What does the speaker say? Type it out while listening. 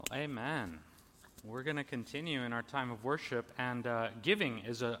Amen. We're going to continue in our time of worship, and giving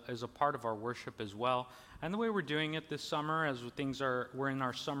is a part of our worship as well. And the way we're doing it this summer, as we're in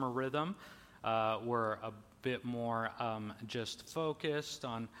our summer rhythm, we're a bit more just focused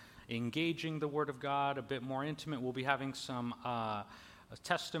on engaging the Word of God, a bit more intimate. We'll be having some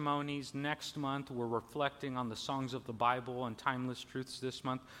testimonies next month. We're reflecting on the songs of the Bible and timeless truths this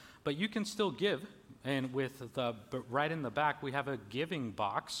month. But you can still give, and but right in the back we have a giving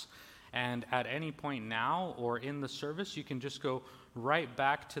box. And at any point now or in the service, you can just go right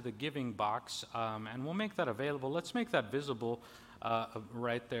back to the giving box, and we'll make that available. Let's make that visible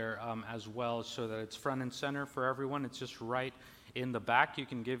right there as well, so that it's front and center for everyone. It's just right in the back. You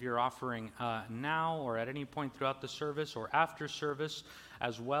can give your offering now or at any point throughout the service or after service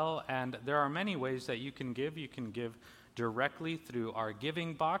as well. And there are many ways that you can give. You can give directly through our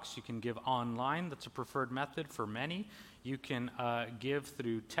giving box. You can give online. That's a preferred method for many. You can give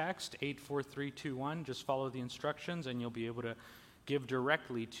through text 84321. Just follow the instructions and you'll be able to give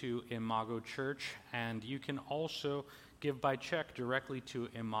directly to Imago Church. And you can also give by check directly to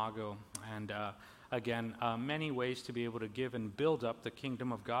Imago. And again, many ways to be able to give and build up the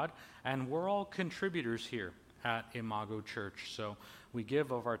kingdom of God. And we're all contributors here at Imago Church. So we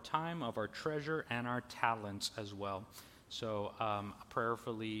give of our time, of our treasure, and our talents as well. So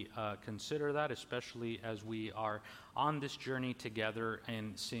prayerfully consider that, especially as we are on this journey together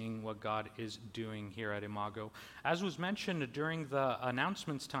and seeing what God is doing here at Imago. As was mentioned during the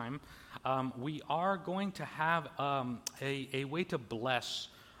announcements time, we are going to have a way to bless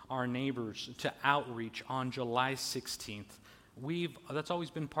our neighbors, to outreach on July 16th. That's always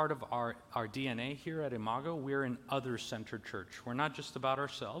been part of our DNA here at Imago. We're an other-centered church. We're not just about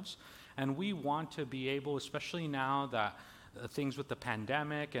ourselves, and we want to be able, especially now that things with the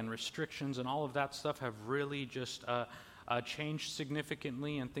pandemic and restrictions and all of that stuff have really just changed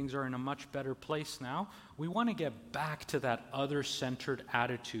significantly, and things are in a much better place now. We want to get back to that other-centered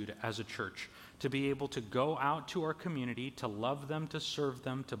attitude as a church, to be able to go out to our community, to love them, to serve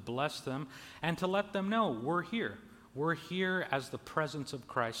them, to bless them, and to let them know we're here. We're here as the presence of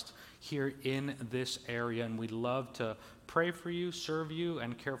Christ here in this area, and we'd love to pray for you, serve you,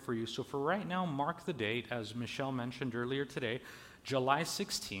 and care for you. So for right now, mark the date, as Michelle mentioned earlier today, July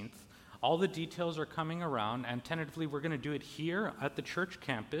 16th. All the details are coming around, and tentatively we're going to do it here at the church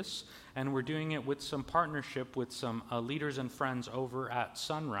campus, and we're doing it with some partnership with some leaders and friends over at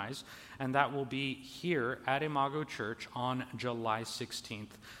Sunrise, and that will be here at Imago Church on July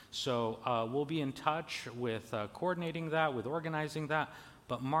 16th. So we'll be in touch with coordinating that, with organizing that,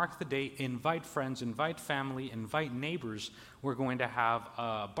 but mark the date, invite friends, invite family, invite neighbors. We're going to have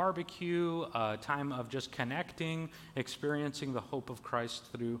a barbecue, a time of just connecting, experiencing the hope of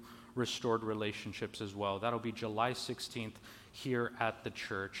Christ through restored relationships as well. That'll be July 16th here at the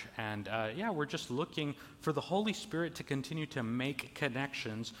church. And we're just looking for the Holy Spirit to continue to make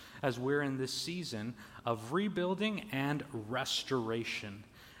connections as we're in this season of rebuilding and restoration.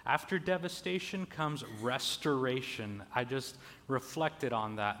 After devastation comes restoration. I just reflected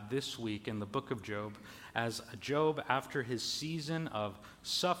on that this week in the book of Job, as Job, after his season of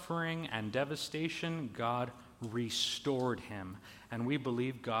suffering and devastation, God restored him. And we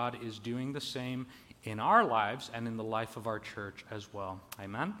believe God is doing the same in our lives and in the life of our church as well.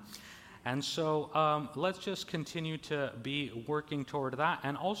 Amen? And so let's just continue to be working toward that.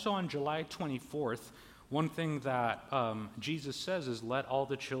 And also on July 24th, one thing that Jesus says is, let all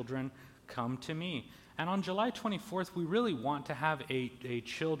the children come to me. And on July 24th, we really want to have a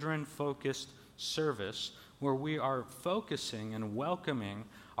children-focused service where we are focusing and welcoming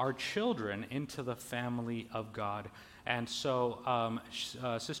our children into the family of God. And so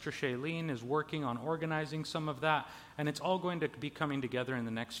Sister Shailene is working on organizing some of that, and it's all going to be coming together in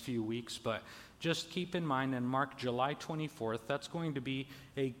the next few weeks. But just keep in mind and mark July 24th. That's going to be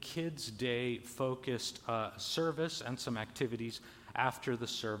a Kids' Day focused service and some activities after the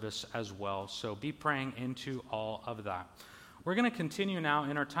service as well. So be praying into all of that. We're going to continue now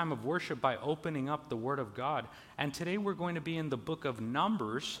in our time of worship by opening up the Word of God. And today we're going to be in the book of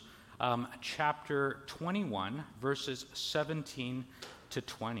Numbers, chapter 21, verses 17 to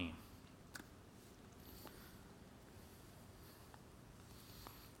 20.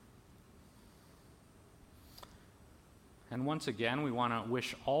 And once again, we want to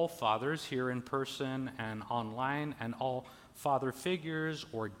wish all fathers here in person and online, and all father figures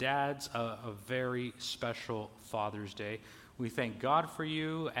or dads a very special Father's Day. We thank God for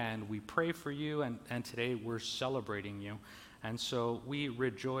you, and we pray for you, and today we're celebrating you. And so we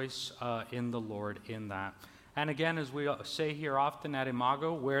rejoice in the Lord in that. And again, as we say here often at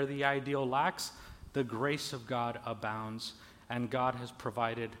Imago, where the ideal lacks, the grace of God abounds. and God has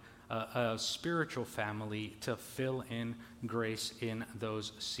provided a spiritual family to fill in grace in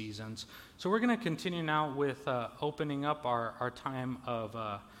those seasons. So we're going to continue now with opening up our time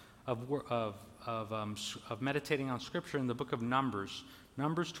of meditating on Scripture in the book of Numbers.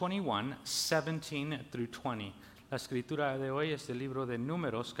 Numbers 21, 17 through 20. La escritura de hoy es del libro de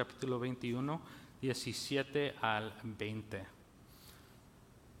Números, capítulo 21, 17 al 20.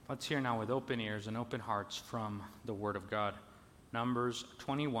 Let's hear now with open ears and open hearts from the Word of God. Numbers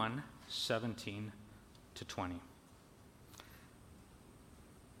 21, 17 to 20.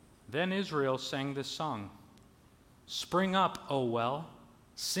 Then Israel sang this song. Spring up, O well,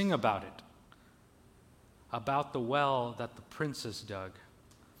 sing about it. About the well that the princes dug,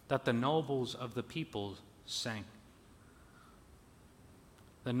 that the nobles of the people sang.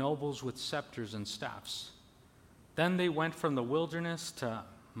 The nobles with scepters and staffs. Then they went from the wilderness to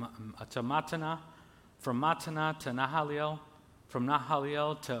Mattanah, from Mattanah to Nahaliel, from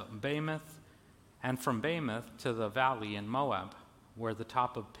Nahaliel to Bamoth, and from Bamoth to the valley in Moab, where the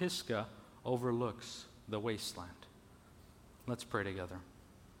top of Pisgah overlooks the wasteland. Let's pray together.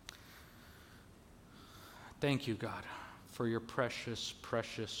 Thank you, God, for your precious,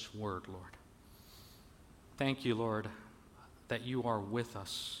 precious word, Lord. Thank you, Lord, that you are with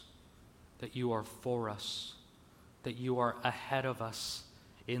us, that you are for us, that you are ahead of us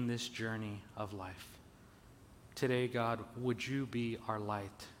in this journey of life. Today, God, would you be our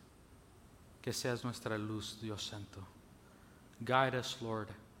light? Que seas nuestra luz, Dios Santo. Guide us, Lord,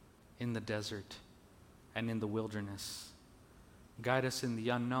 in the desert and in the wilderness. Guide us in the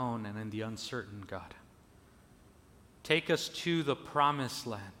unknown and in the uncertain, God. Take us to the promised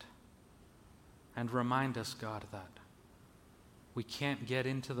land and remind us, God, that we can't get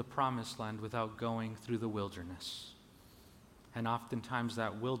into the promised land without going through the wilderness. And oftentimes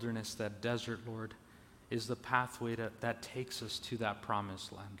that wilderness, that desert, Lord, is the pathway that takes us to that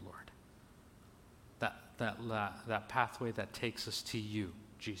promised land, Lord. That pathway that takes us to you,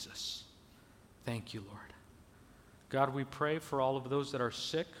 Jesus. Thank you, Lord. God, we pray for all of those that are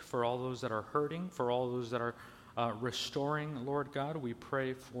sick, for all those that are hurting, for all those that are restoring, Lord God. We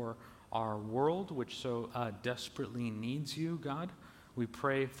pray for our world, which so desperately needs you, God. We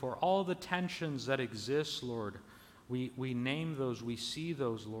pray for all the tensions that exist, Lord. We name those, we see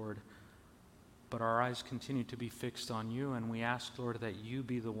those, Lord. But our eyes continue to be fixed on you, and we ask, Lord, that you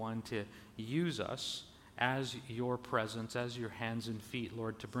be the one to use us as your presence, as your hands and feet,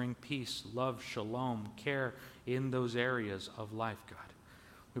 Lord, to bring peace, love, shalom, care in those areas of life, God.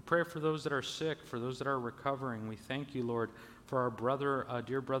 We pray for those that are sick, for those that are recovering. We thank you, Lord, for our brother,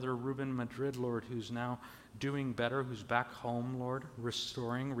 dear brother Ruben Madrid, Lord, who's now doing better, who's back home, Lord,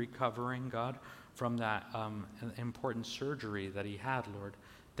 restoring, recovering, God, from that important surgery that he had, Lord.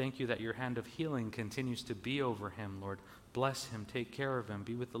 Thank you that your hand of healing continues to be over him, Lord. Bless him, take care of him,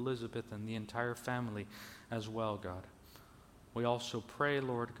 be with Elizabeth and the entire family as well, God. We also pray,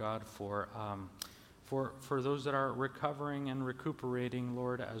 Lord God, for those that are recovering and recuperating,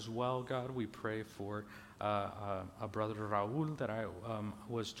 Lord, as well, God. We pray for a brother Raul that I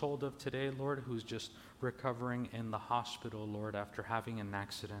was told of today, Lord, who's just recovering in the hospital, Lord, after having an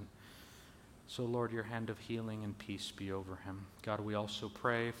accident. So, Lord, your hand of healing and peace be over him. God, we also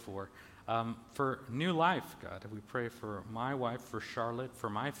pray for new life, God. We pray for my wife, for Charlotte, for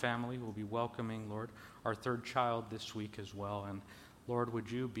my family. We'll be welcoming, Lord, our third child this week as well. And, Lord,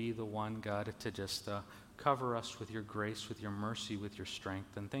 would you be the one, God, to just cover us with your grace, with your mercy, with your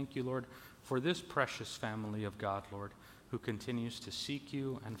strength. And thank you, Lord, for this precious family of God, Lord, who continues to seek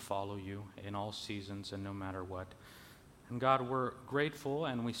you and follow you in all seasons and no matter what. And God, we're grateful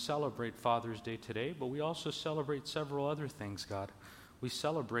and we celebrate Father's Day today, but we also celebrate several other things, God. We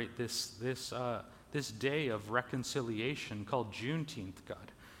celebrate this day of reconciliation called Juneteenth,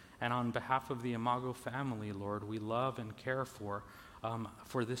 God. And on behalf of the Imago family, Lord, we love and care for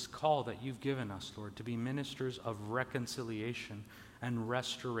this call that you've given us, Lord, to be ministers of reconciliation and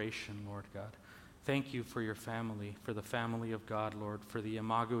restoration, Lord God. Thank you for your family, for the family of God, Lord, for the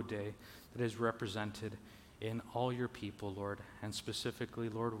Imago Day that is represented in all your people, Lord. And specifically,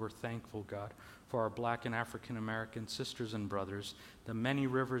 Lord, we're thankful, God, for our Black and African American sisters and brothers, the many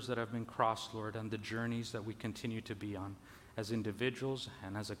rivers that have been crossed, Lord, and the journeys that we continue to be on as individuals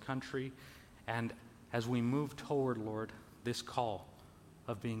and as a country. And as we move toward, Lord, this call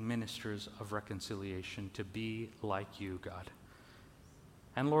of being ministers of reconciliation, to be like you, God.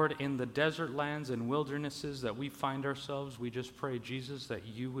 And Lord, in the desert lands and wildernesses that we find ourselves, we just pray, Jesus, that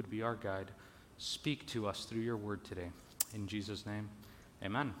you would be our guide. Speak to us through your word today. In Jesus' name,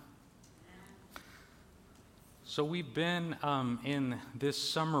 amen. So we've been in this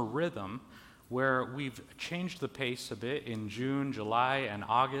summer rhythm where we've changed the pace a bit in June, July, and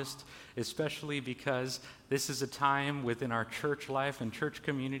August, especially because this is a time within our church life and church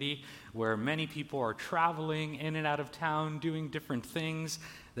community where many people are traveling in and out of town, doing different things.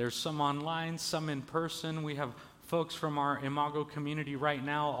 There's some online, some in person. We have folks from our Imago community right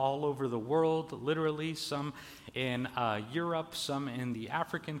now all over the world, literally, some in Europe, some in the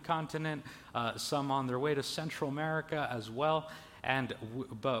African continent, some on their way to Central America as well.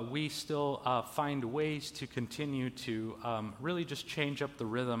 But we still find ways to continue to really just change up the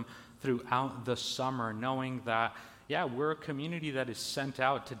rhythm throughout the summer, knowing that, we're a community that is sent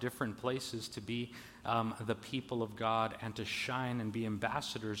out to different places to be the people of God and to shine and be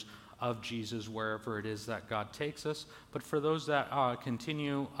ambassadors of Jesus wherever it is that God takes us. But for those that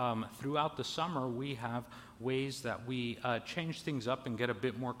continue throughout the summer, we have ways that we change things up and get a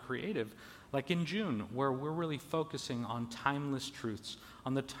bit more creative. Like in June, where we're really focusing on timeless truths,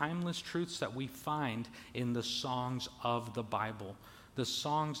 on the timeless truths that we find in the songs of the Bible, the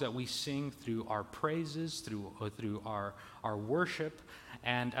songs that we sing through our praises, through our worship.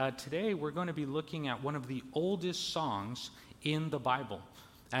 And today we're going to be looking at one of the oldest songs in the Bible.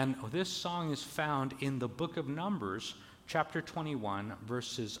 And this song is found in the book of Numbers, chapter 21,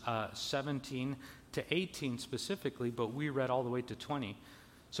 verses 17 to 18 specifically, but we read all the way to 20.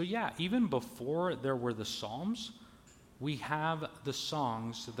 So even before there were the Psalms, we have the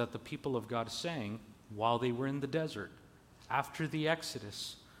songs that the people of God sang while they were in the desert, after the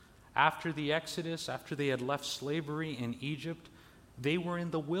Exodus. After they had left slavery in Egypt, they were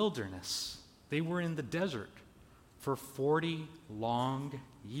in the wilderness. They were in the desert for 40 long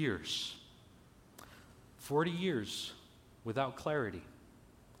years. 40 years without clarity.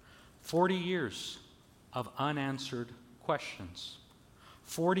 40 years of unanswered questions.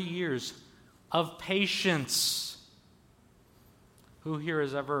 40 years of patience. Who here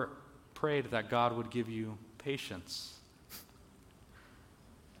has ever prayed that God would give you patience?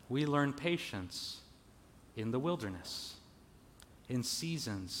 We learn patience in the wilderness, in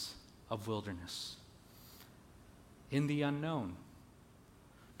seasons of wilderness, in the unknown.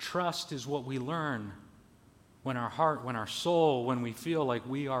 Trust is what we learn when our heart, when our soul, when we feel like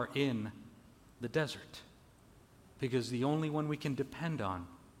we are in the desert. Because the only one we can depend on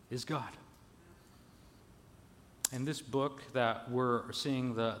is God. In this book that we're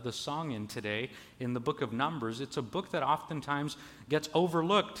seeing the song in today, in the book of Numbers, it's a book that oftentimes gets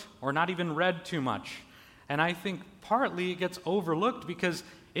overlooked or not even read too much. And I think partly it gets overlooked because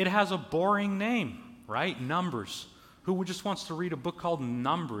it has a boring name, right? Numbers. Who just wants to read a book called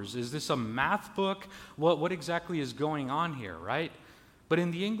Numbers? Is this a math book? What exactly is going on here, right? But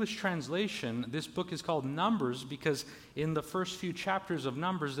in the English translation, this book is called Numbers because in the first few chapters of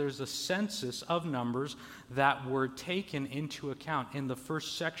Numbers, there's a census of numbers that were taken into account in the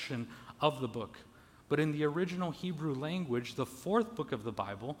first section of the book. But in the original Hebrew language, the fourth book of the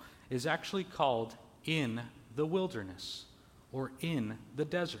Bible is actually called In the Wilderness or In the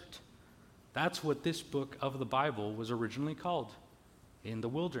Desert. That's what this book of the Bible was originally called, In the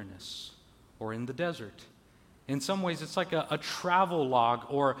Wilderness or In the Desert. In some ways, it's like a travel log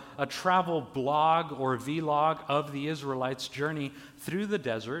or a travel blog or vlog of the Israelites' journey through the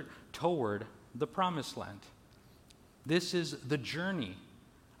desert toward the Promised Land. This is the journey,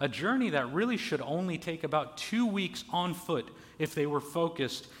 a journey that really should only take about 2 weeks on foot if they were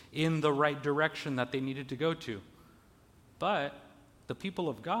focused in the right direction that they needed to go to. But the people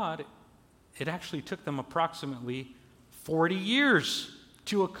of God, it actually took them approximately 40 years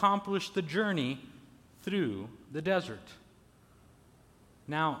to accomplish the journey through the desert.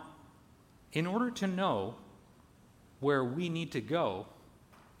 Now, in order to know where we need to go,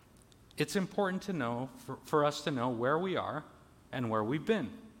 it's important to know, for us to know where we are and where we've been.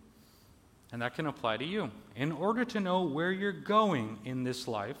 And that can apply to you. In order to know where you're going in this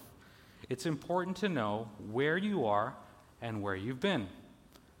life, it's important to know where you are and where you've been.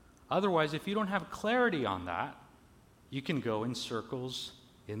 Otherwise, if you don't have clarity on that, you can go in circles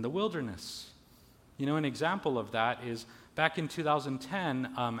in the wilderness. You know, an example of that is back in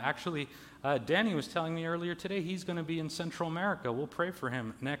 2010, Danny was telling me earlier today he's going to be in Central America. We'll pray for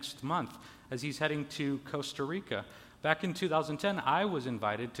him next month as he's heading to Costa Rica. Back in 2010, I was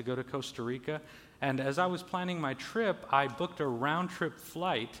invited to go to Costa Rica, and as I was planning my trip, I booked a round-trip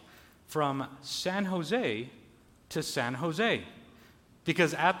flight from San Jose to San Jose.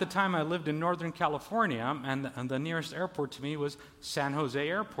 Because at the time I lived in Northern California, and the nearest airport to me was San Jose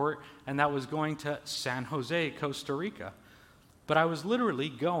Airport, and that was going to San Jose, Costa Rica. But I was literally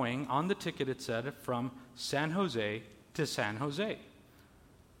going, on the ticket it said, from San Jose to San Jose,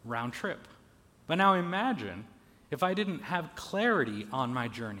 round trip. But now imagine if I didn't have clarity on my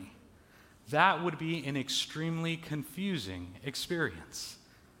journey. that would be an extremely confusing experience.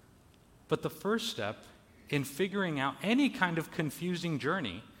 But the first step in figuring out any kind of confusing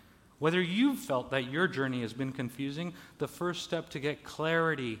journey, whether you've felt that your journey has been confusing, the first step to get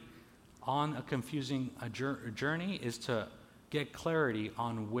clarity on a confusing journey is to get clarity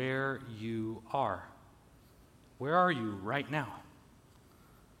on where you are. Where are you right now?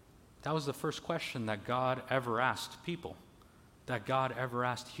 That was the first question that God ever asked people, that God ever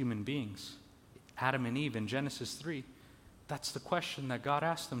asked human beings. Adam and Eve in Genesis 3, that's the question that God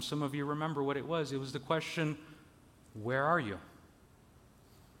asked them. Some of you remember what it was. It was the question, where are you?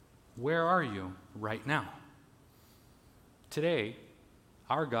 Where are you right now? Today,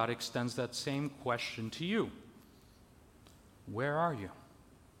 our God extends that same question to you. Where are you?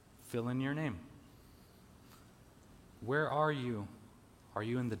 Fill in your name. Where are you? Are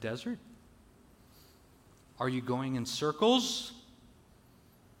you in the desert? Are you going in circles?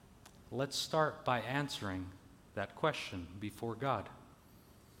 Let's start by answering that question before God.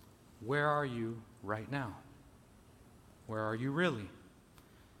 Where are you right now? Where are you really?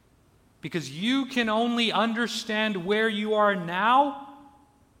 Because you can only understand where you are now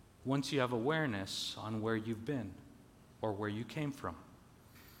once you have awareness on where you've been or where you came from.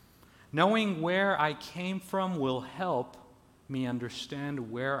 Knowing where I came from will help me understand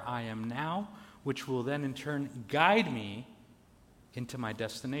where I am now, which will then in turn guide me into my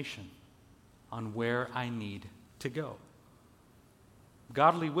destination on where I need to go.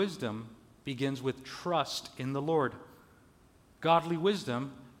 Godly wisdom begins with trust in the Lord. Godly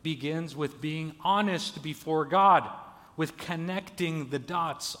wisdom begins with being honest before God, with connecting the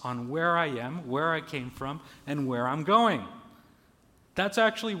dots on where I am, where I came from, and where I'm going. That's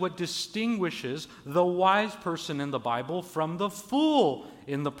actually what distinguishes the wise person in the Bible from the fool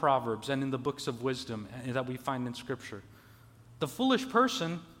in the Proverbs and in the books of wisdom that we find in Scripture. The foolish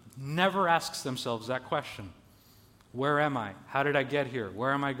person never asks themselves that question. Where am I? How did I get here?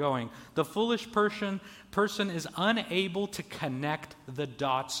 Where am I going? The foolish person is unable to connect the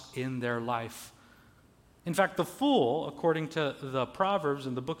dots in their life. In fact, the fool, according to the Proverbs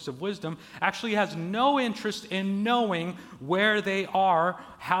and the books of wisdom, actually has no interest in knowing where they are,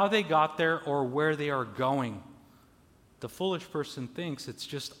 how they got there, or where they are going. The foolish person thinks it's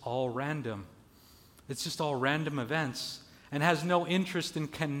just all random. It's just all random events, and has no interest in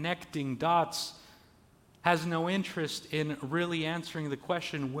connecting dots, has no interest in really answering the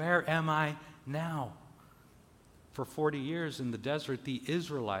question, where am I now? For 40 years in the desert, the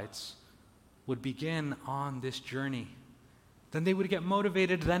Israelites would begin on this journey. Then they would get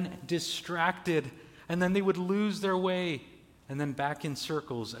motivated, then distracted, and then they would lose their way, and then back in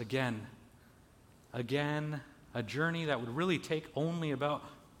circles again. Again, a journey that would really take only about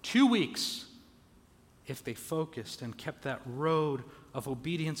 2 weeks if they focused and kept that road of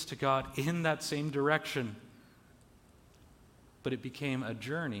obedience to God in that same direction. But it became a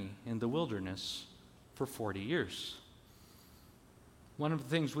journey in the wilderness for 40 years. One of the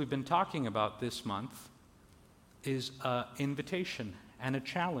things we've been talking about this month is an invitation and a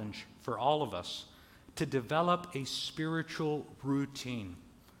challenge for all of us to develop a spiritual routine.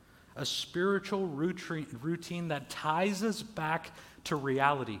 A spiritual routine that ties us back to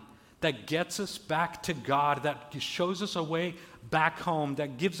reality, that gets us back to God, that shows us a way back home,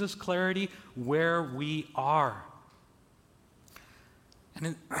 that gives us clarity where we are.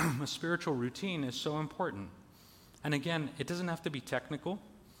 And a spiritual routine is so important. And again, it doesn't have to be technical.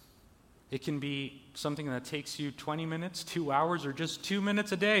 It can be something that takes you 20 minutes, 2 hours, or just 2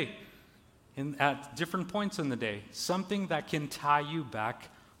 minutes a day at different points in the day. Something that can tie you back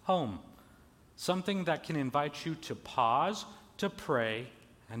home. Something that can invite you to pause, to pray,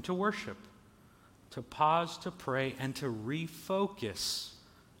 and to worship. To pause, to pray, and to refocus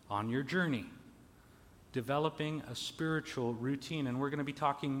on your journey. Developing a spiritual routine. And we're going to be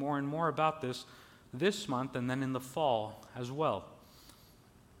talking more and more about this month and then in the fall as well.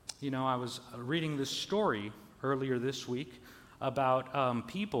 You know, I was reading this story earlier this week about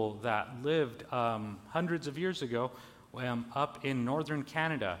people that lived hundreds of years ago up in northern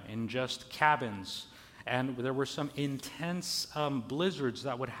Canada in just cabins. And there were some intense blizzards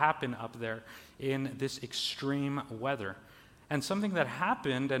that would happen up there in this extreme weather. And something that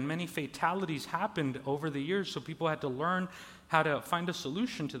happened, and many fatalities happened over the years, so people had to learn how to find a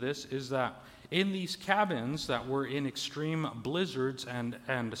solution to this, is that in these cabins that were in extreme blizzards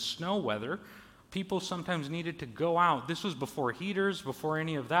and snow weather, people sometimes needed to go out. This was before heaters, before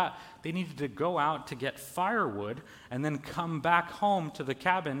any of that. They needed to go out to get firewood and then come back home to the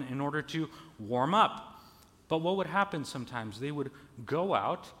cabin in order to warm up. But what would happen sometimes? They would go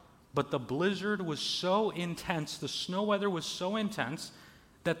out, but the blizzard was so intense, the snow weather was so intense,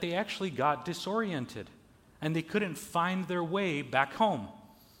 that they actually got disoriented and they couldn't find their way back home.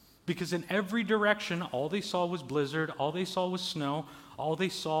 Because in every direction, all they saw was blizzard, all they saw was snow, all they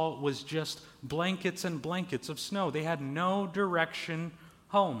saw was just blankets and blankets of snow. They had no direction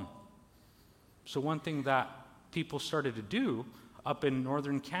home. So one thing that people started to do up in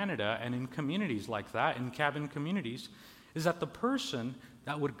northern Canada and in communities like that, in cabin communities, is that the person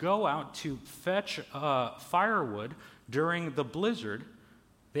that would go out to fetch firewood during the blizzard,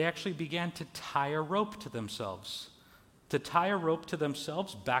 they actually began to tie a rope to themselves. To tie a rope to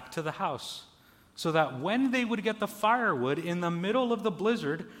themselves back to the house. So that when they would get the firewood in the middle of the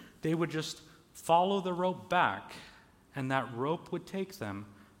blizzard, they would just follow the rope back, and that rope would take them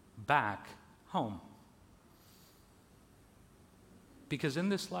back home. Because in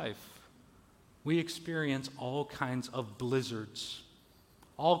this life, we experience all kinds of blizzards,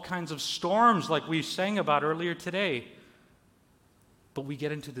 all kinds of storms like we sang about earlier today. But we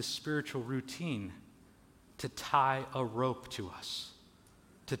get into this spiritual routine to tie a rope to us.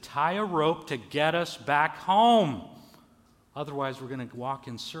 To tie a rope to get us back home. Otherwise, we're going to walk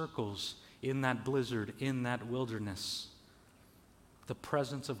in circles in that blizzard, in that wilderness. The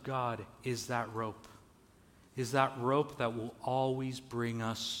presence of God is that rope. Is that rope that will always bring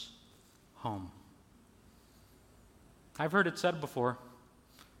us home. I've heard it said before,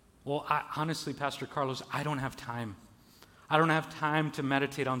 well, honestly, Pastor Carlos, I don't have time. I don't have time to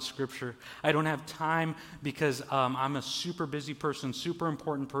meditate on Scripture. I don't have time because I'm a super busy person, super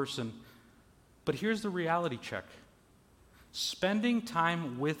important person. But here's the reality check. Spending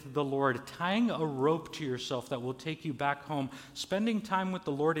time with the Lord, tying a rope to yourself that will take you back home, spending time with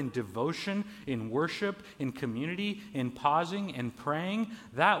the Lord in devotion, in worship, in community, in pausing and praying,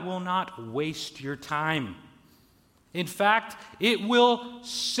 that will not waste your time. In fact, it will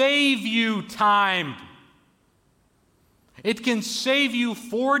save you time. It can save you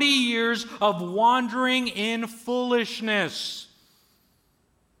 40 years of wandering in foolishness.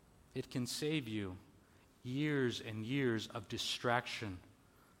 It can save you years and years of distraction.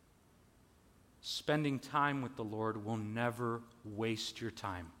 Spending time with the Lord will never waste your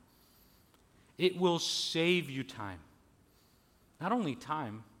time. It will save you time. Not only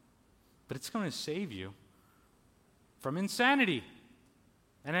time, but it's going to save you from insanity.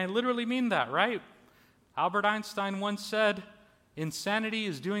 And I literally mean that, right? Albert Einstein once said, insanity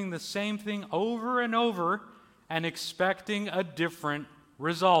is doing the same thing over and over and expecting a different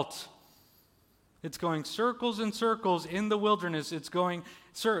result. It's going circles and circles in the wilderness. It's going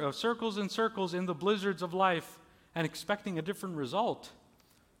circles and circles in the blizzards of life and expecting a different result.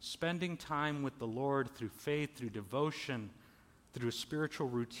 Spending time with the Lord through faith, through devotion, through a spiritual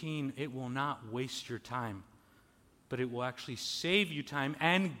routine, it will not waste your time, but it will actually save you time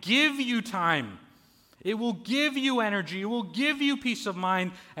and give you time. It will give you energy, it will give you peace of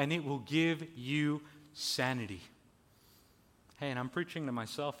mind, and it will give you sanity. Hey, and I'm preaching to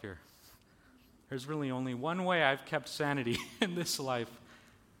myself here. There's really only one way I've kept sanity in this life,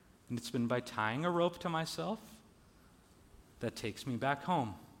 and it's been by tying a rope to myself that takes me back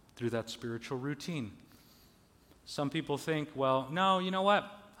home through that spiritual routine. Some people think, well, no, you know what?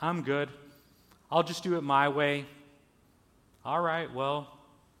 I'm good. I'll just do it my way. All right, well,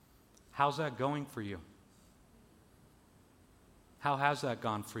 how's that going for you? How has that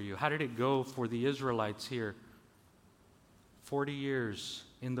gone for you? How did it go for the Israelites here? 40 years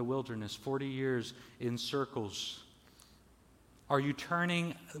in the wilderness, 40 years in circles. Are you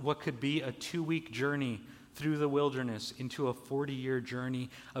turning what could be a 2-week journey through the wilderness into a 40-year journey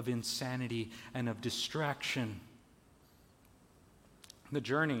of insanity and of distraction? The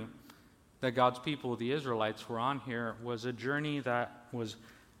journey that God's people, the Israelites, were on here was a journey that was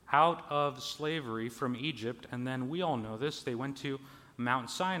out of slavery from Egypt, and then we all know this, they went to Mount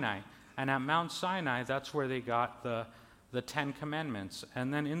Sinai. And at Mount Sinai, that's where they got the 10 Commandments.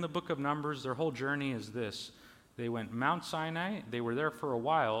 And then in the book of Numbers, their whole journey is this. They went Mount Sinai, they were there for a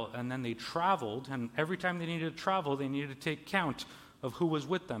while, and then they traveled, and every time they needed to travel, they needed to take count of who was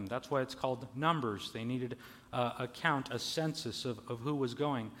with them. That's why it's called Numbers. They needed a count, a census of who was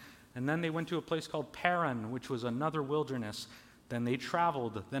going. And then they went to a place called Paran, which was another wilderness. Then they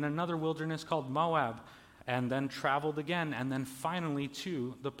traveled, then another wilderness called Moab, and then traveled again, and then finally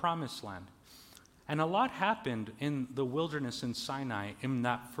to the Promised Land. And a lot happened in the wilderness in Sinai in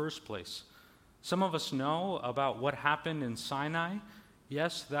that first place. Some of us know about what happened in Sinai.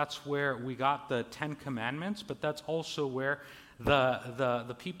 Yes, that's where we got the 10 Commandments, but that's also where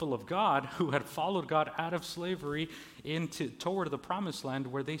the people of God who had followed God out of slavery toward the Promised Land,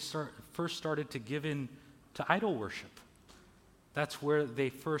 where they first started to give in to idol worship. That's where they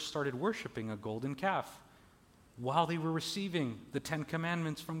first started worshiping a golden calf. while they were receiving the 10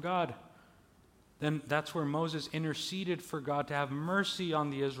 Commandments from God. Then that's where Moses interceded for God to have mercy on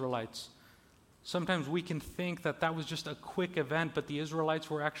the Israelites. Sometimes we can think that that was just a quick event, but the Israelites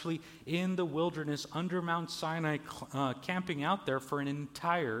were actually in the wilderness under Mount Sinai, camping out there for an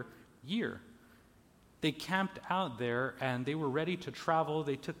entire year. They camped out there and they were ready to travel.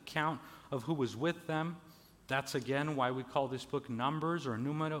 They took count of who was with them. That's again why we call this book Numbers or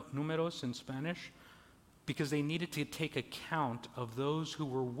Números in Spanish, because they needed to take account of those who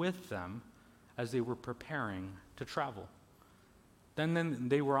were with them as they were preparing to travel. Then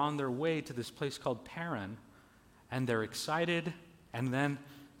they were on their way to this place called Paran, and they're excited, and then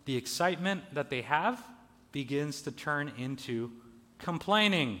the excitement that they have begins to turn into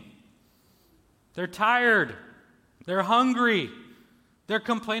complaining. They're tired. They're hungry. They're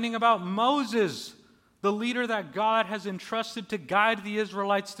complaining about Moses, the leader that God has entrusted to guide the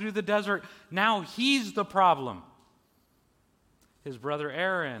Israelites through the desert. Now he's the problem. His brother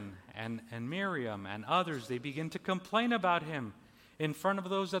Aaron and Miriam and others, they begin to complain about him in front of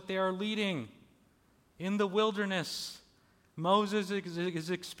those that they are leading in the wilderness. Moses is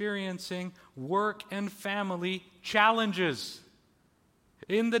experiencing work and family challenges.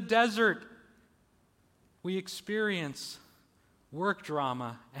 In the desert, we experience work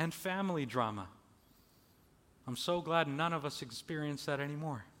drama and family drama. I'm so glad none of us experience that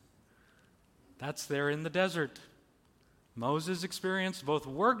anymore. That's there in the desert. Moses experienced both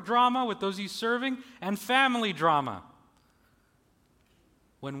work drama with those he's serving and family drama.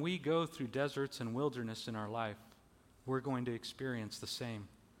 When we go through deserts and wilderness in our life, we're going to experience the same.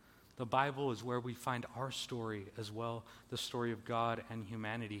 The Bible is where we find our story as well, the story of God and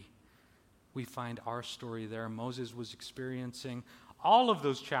humanity. We find our story there. Moses was experiencing all of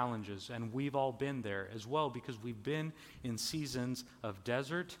those challenges, and we've all been there as well because we've been in seasons of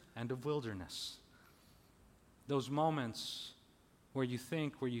desert and of wilderness. Those moments where you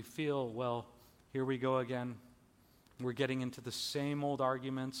feel, well, here we go again. We're getting into the same old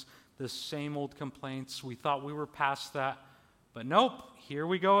arguments, the same old complaints. We thought we were past that, but nope, here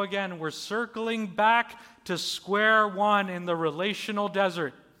we go again. We're circling back to square one in the relational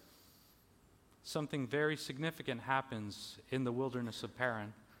desert. Something very significant happens in the wilderness of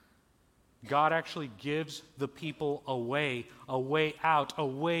Paran. God actually gives the people a way out, a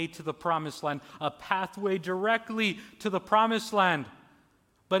way to the promised land, a pathway directly to the promised land.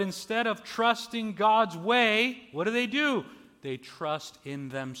 But instead of trusting God's way, what do? They trust in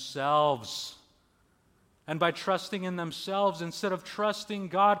themselves. And by trusting in themselves, instead of trusting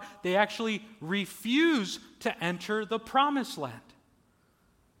God, they actually refuse to enter the promised land.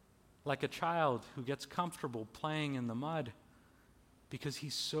 Like a child who gets comfortable playing in the mud because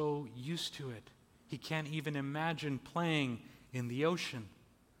he's so used to it. He can't even imagine playing in the ocean.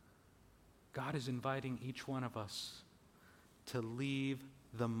 God is inviting each one of us to leave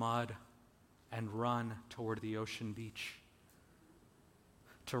the mud and run toward the ocean beach.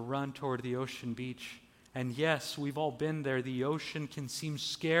 To run toward the ocean beach. And yes, we've all been there. The ocean can seem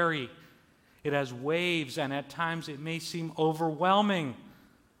scary. It has waves, and at times it may seem overwhelming.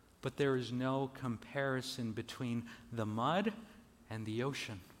 But there is no comparison between the mud and the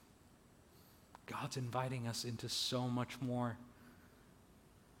ocean. God's inviting us into so much more.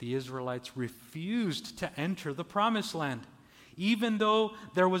 The Israelites refused to enter the promised land. Even though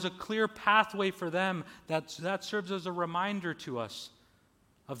there was a clear pathway for them, that serves as a reminder to us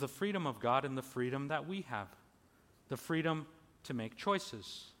of the freedom of God and the freedom that we have. The freedom to make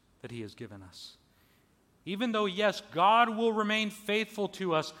choices that He has given us. Even though, yes, God will remain faithful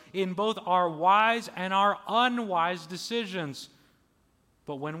to us in both our wise and our unwise decisions.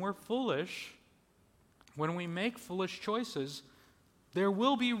 But when we're foolish, when we make foolish choices, there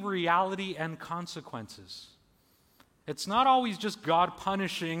will be reality and consequences. It's not always just God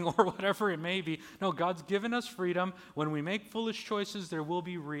punishing or whatever it may be. No, God's given us freedom. When we make foolish choices, there will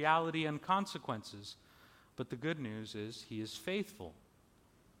be reality and consequences. But the good news is He is faithful.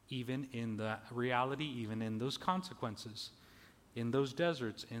 Even in the reality, even in those consequences, in those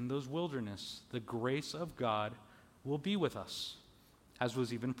deserts, in those wilderness, the grace of God will be with us. As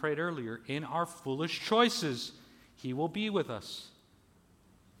was even prayed earlier, in our foolish choices, He will be with us.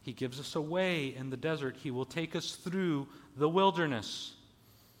 He gives us a way in the desert. He will take us through the wilderness.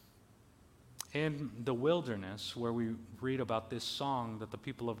 In the wilderness, where we read about this song that the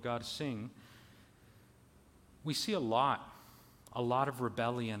people of God sing, we see a lot of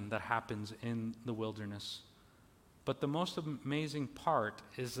rebellion that happens in the wilderness. But the most amazing part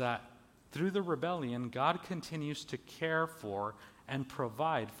is that through the rebellion, God continues to care for and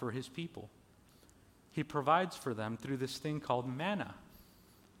provide for His people. He provides for them through this thing called manna.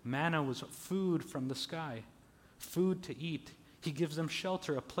 Manna was food from the sky. food to eat. He gives them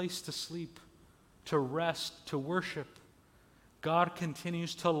shelter, a place to sleep, to rest, to worship. God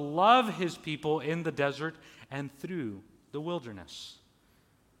continues to love his people in the desert and through the wilderness.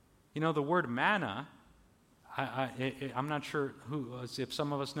 You know, the word manna, I'm not sure if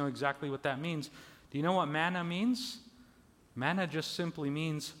some of us know exactly what that means. Do you know what manna means? Manna just simply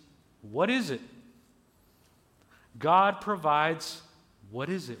means, what is it? God provides, what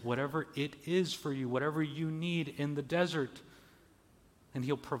is it? Whatever it is for you, whatever you need in the desert. And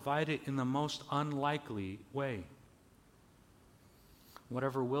he'll provide it in the most unlikely way.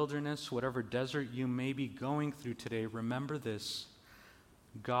 Whatever wilderness, whatever desert you may be going through today, remember this: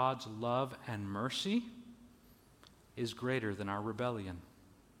 God's love and mercy is greater than our rebellion.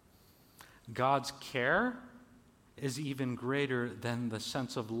 God's care is even greater than the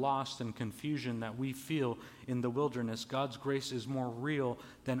sense of loss and confusion that we feel in the wilderness. God's grace is more real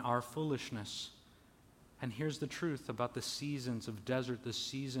than our foolishness. And here's the truth about the seasons of desert, the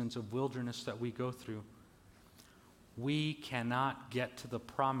seasons of wilderness that we go through. We cannot get to the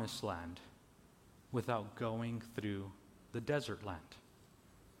promised land without going through the desert land.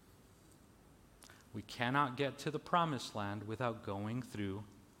 We cannot get to the promised land without going through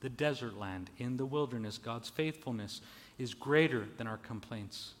the desert land. In the wilderness, God's faithfulness is greater than our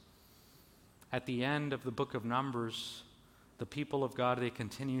complaints. At the end of the book of Numbers, the people of God, they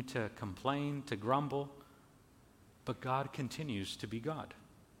continue to complain, to grumble, but God continues to be God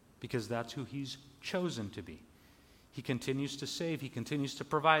because that's who he's chosen to be. He continues to save, he continues to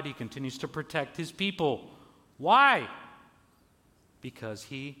provide, he continues to protect his people. Why? Because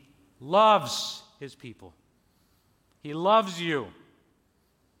he loves his people. He loves you.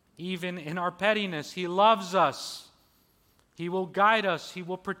 Even in our pettiness, he loves us. He will guide us. He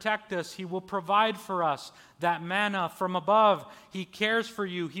will protect us. He will provide for us that manna from above. He cares for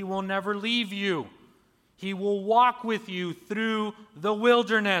you. He will never leave you. He will walk with you through the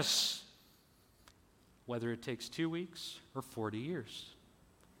wilderness, whether it takes 2 weeks or 40 years.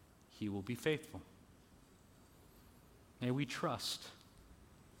 He will be faithful. May we trust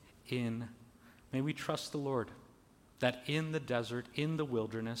the Lord, that in the desert, in the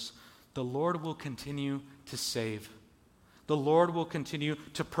wilderness, the Lord will continue to save. The Lord will continue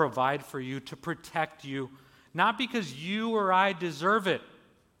to provide for you, to protect you, not because you or I deserve it,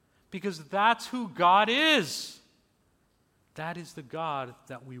 because that's who God is. That is the God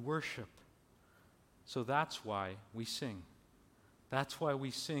that we worship. So that's why we sing. That's why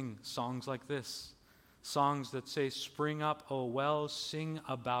we sing songs like this. Songs that say, "Spring up, O wells, sing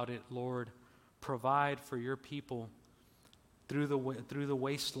about it, Lord. Provide for your people through the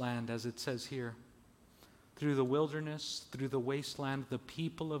wasteland," as it says here. Through the wilderness, through the wasteland, the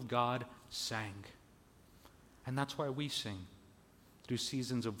people of God sang. And that's why we sing. Through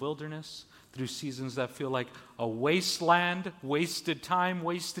seasons of wilderness, through seasons that feel like a wasteland, wasted time,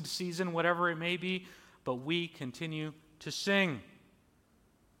 wasted season, whatever it may be, but we continue to sing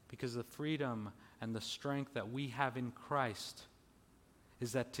because the freedom and the strength that we have in Christ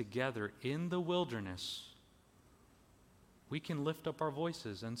is that together in the wilderness, we can lift up our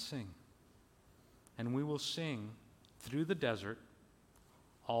voices and sing. And we will sing through the desert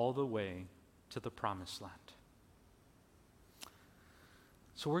all the way to the promised land.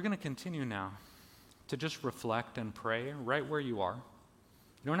 So we're going to continue now to just reflect and pray right where you are.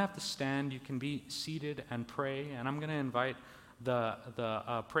 You don't have to stand. You can be seated and pray. And I'm going to invite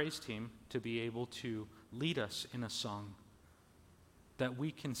the praise team to be able to lead us in a song that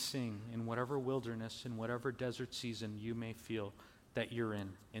we can sing in whatever wilderness, in whatever desert season you may feel that you're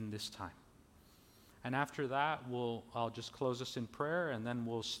in this time. And after that, I'll just close us in prayer, and then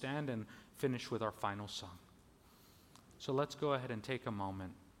we'll stand and finish with our final song. So let's go ahead and take a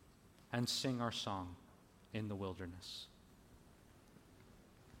moment and sing our song, "In the Wilderness."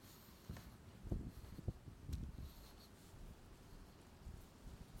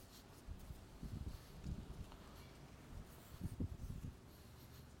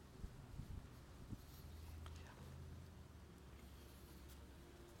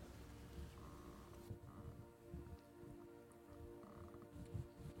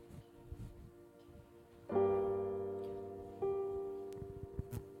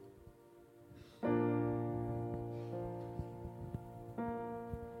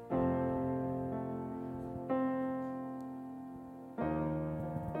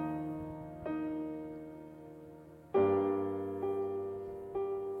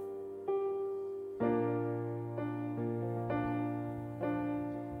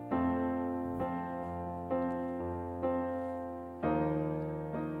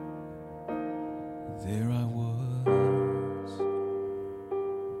 There I was,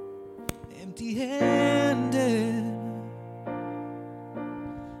 empty-handed,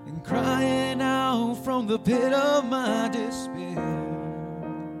 pit of my despair,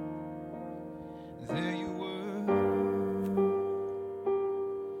 there you were.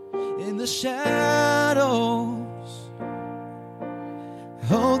 In the shadows,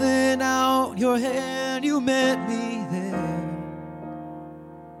 holding out your hand, you met me there.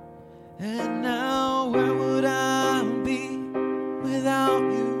 And now where would I be without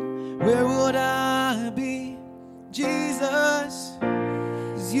you? Where would I be, Jesus?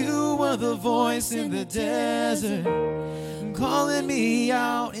 'Cause you were the voice in the desert, calling me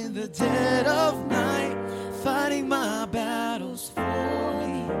out in the dead of night, fighting my battles for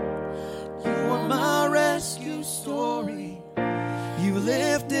me. You were my rescue story. You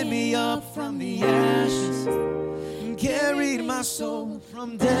lifted me up from the ashes and carried my soul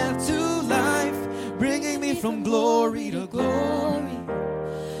from death to life, bringing me from glory to glory.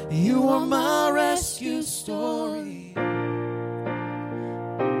 You are my rescue story.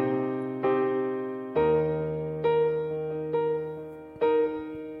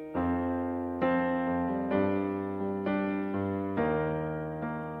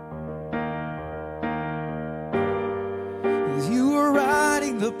 You were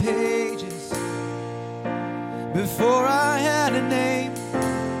writing the pages before I had a name,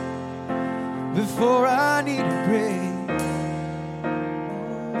 before I needed grace.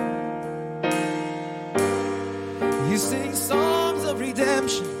 You sing songs of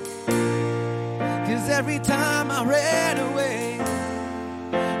redemption, 'cause every time I ran away,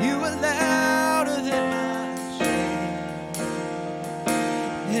 you were louder than my shame.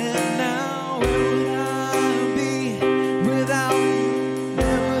 And now where would I be without you?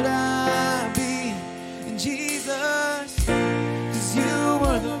 Where would I be in Jesus? 'Cause you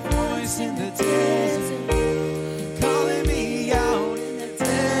were the voice in the desert, calling me out in the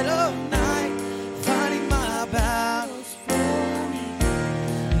dead of night, fighting my battles for me.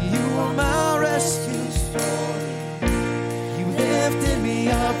 You are my rescue story. You lifted me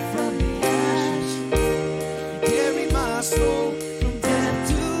up from the ashes, carried my soul from death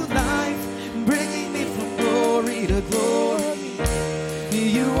to life, bringing me from glory to glory.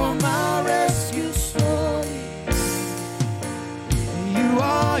 You are my rescue story. You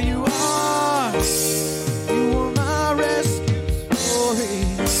are, you are, you are my rescue story.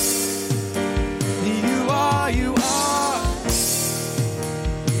 You are, you are.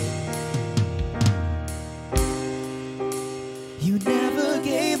 You never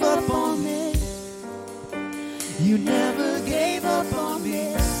gave up on me. You never gave up on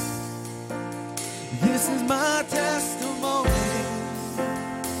me. This is my testimony.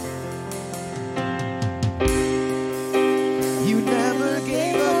 You never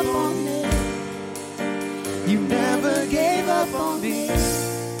gave up on me. You never gave up on me.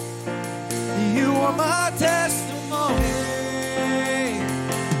 You are my testimony.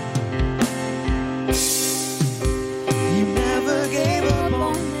 You never gave up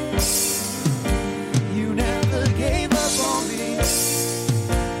on me. You never gave up on me.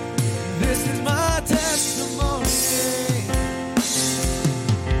 This is my testimony.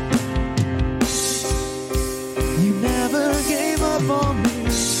 You never gave up on me.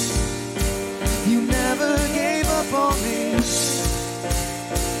 You never gave up on me.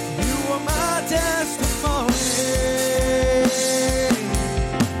 You are my testimony.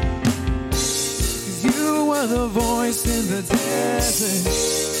 'Cause you were the voice in the desert,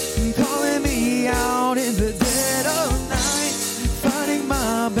 calling me out in the dead of night, fighting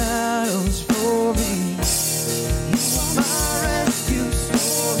my battles for me. You are my rescue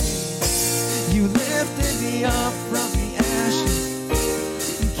story. You lifted me up from the ashes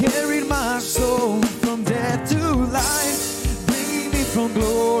and carried my soul from death to life, bringing me from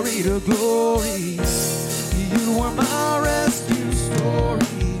glory to glory. You are my rescue story.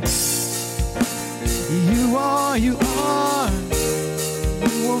 You are, you are,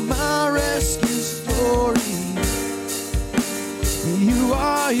 you are my rescue story. You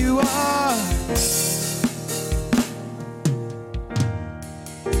are, you are.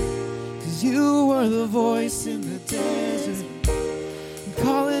 'Cause you were the voice in the desert,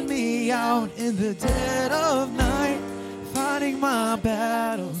 calling me out in the dead of night, fighting my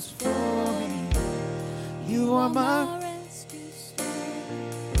battles for me. You are my rescue story.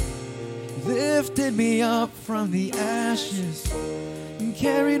 lifted me up from the ashes and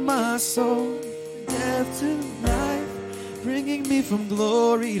carried my soul from death to life, bringing me from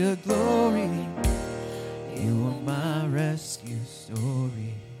glory to glory. You are my rescue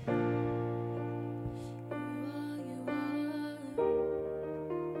story.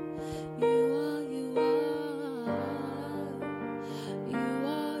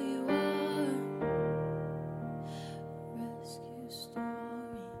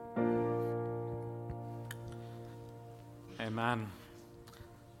 Amen.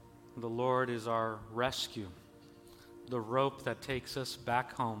 The Lord is our rescue, the rope that takes us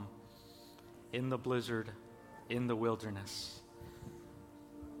back home in the blizzard, in the wilderness.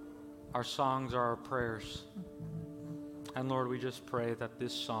 Our songs are our prayers. And Lord, we just pray that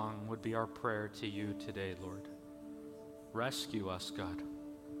this song would be our prayer to you today, Lord. Rescue us, God.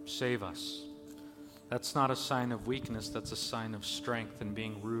 Save us. That's not a sign of weakness, that's a sign of strength and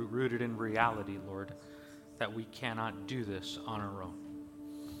being rooted in reality, Lord, that we cannot do this on our own.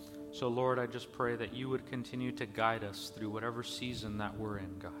 So, Lord, I just pray that you would continue to guide us through whatever season that we're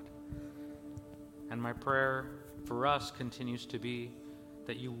in, God. And my prayer for us continues to be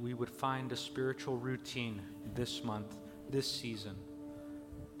that we would find a spiritual routine this month, this season,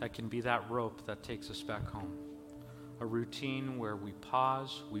 that can be that rope that takes us back home. A routine where we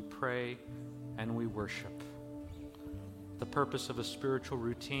pause, we pray, and we worship. The purpose of a spiritual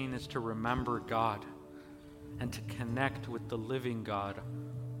routine is to remember God and to connect with the living God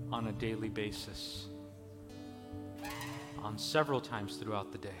on a daily basis, on several times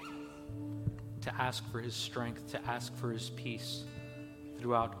throughout the day, to ask for his strength, to ask for his peace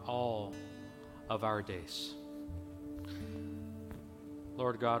throughout all of our days.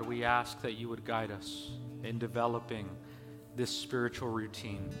 Lord God, we ask that you would guide us in developing this spiritual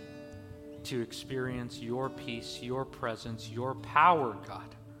routine to experience your peace, your presence, your power,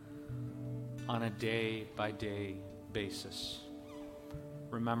 God, on a day-by-day basis.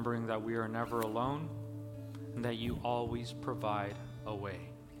 Remembering that we are never alone and that you always provide a way.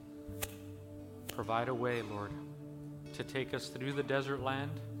 Provide a way, Lord, to take us through the desert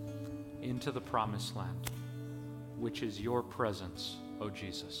land into the promised land, which is your presence, O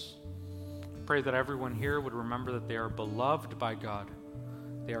Jesus. Pray that everyone here would remember that they are beloved by God.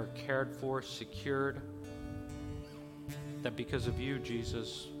 They are cared for, secured, that because of you,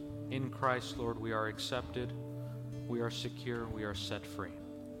 Jesus, in Christ, Lord, we are accepted, we are secure, we are set free.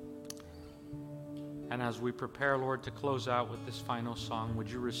 And as we prepare, Lord, to close out with this final song, would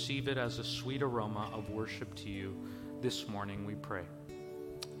you receive it as a sweet aroma of worship to you this morning, we pray.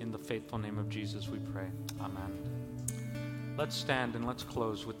 In the faithful name of Jesus, we pray. Amen. Let's stand and let's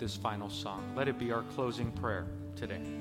close with this final song. Let it be our closing prayer today.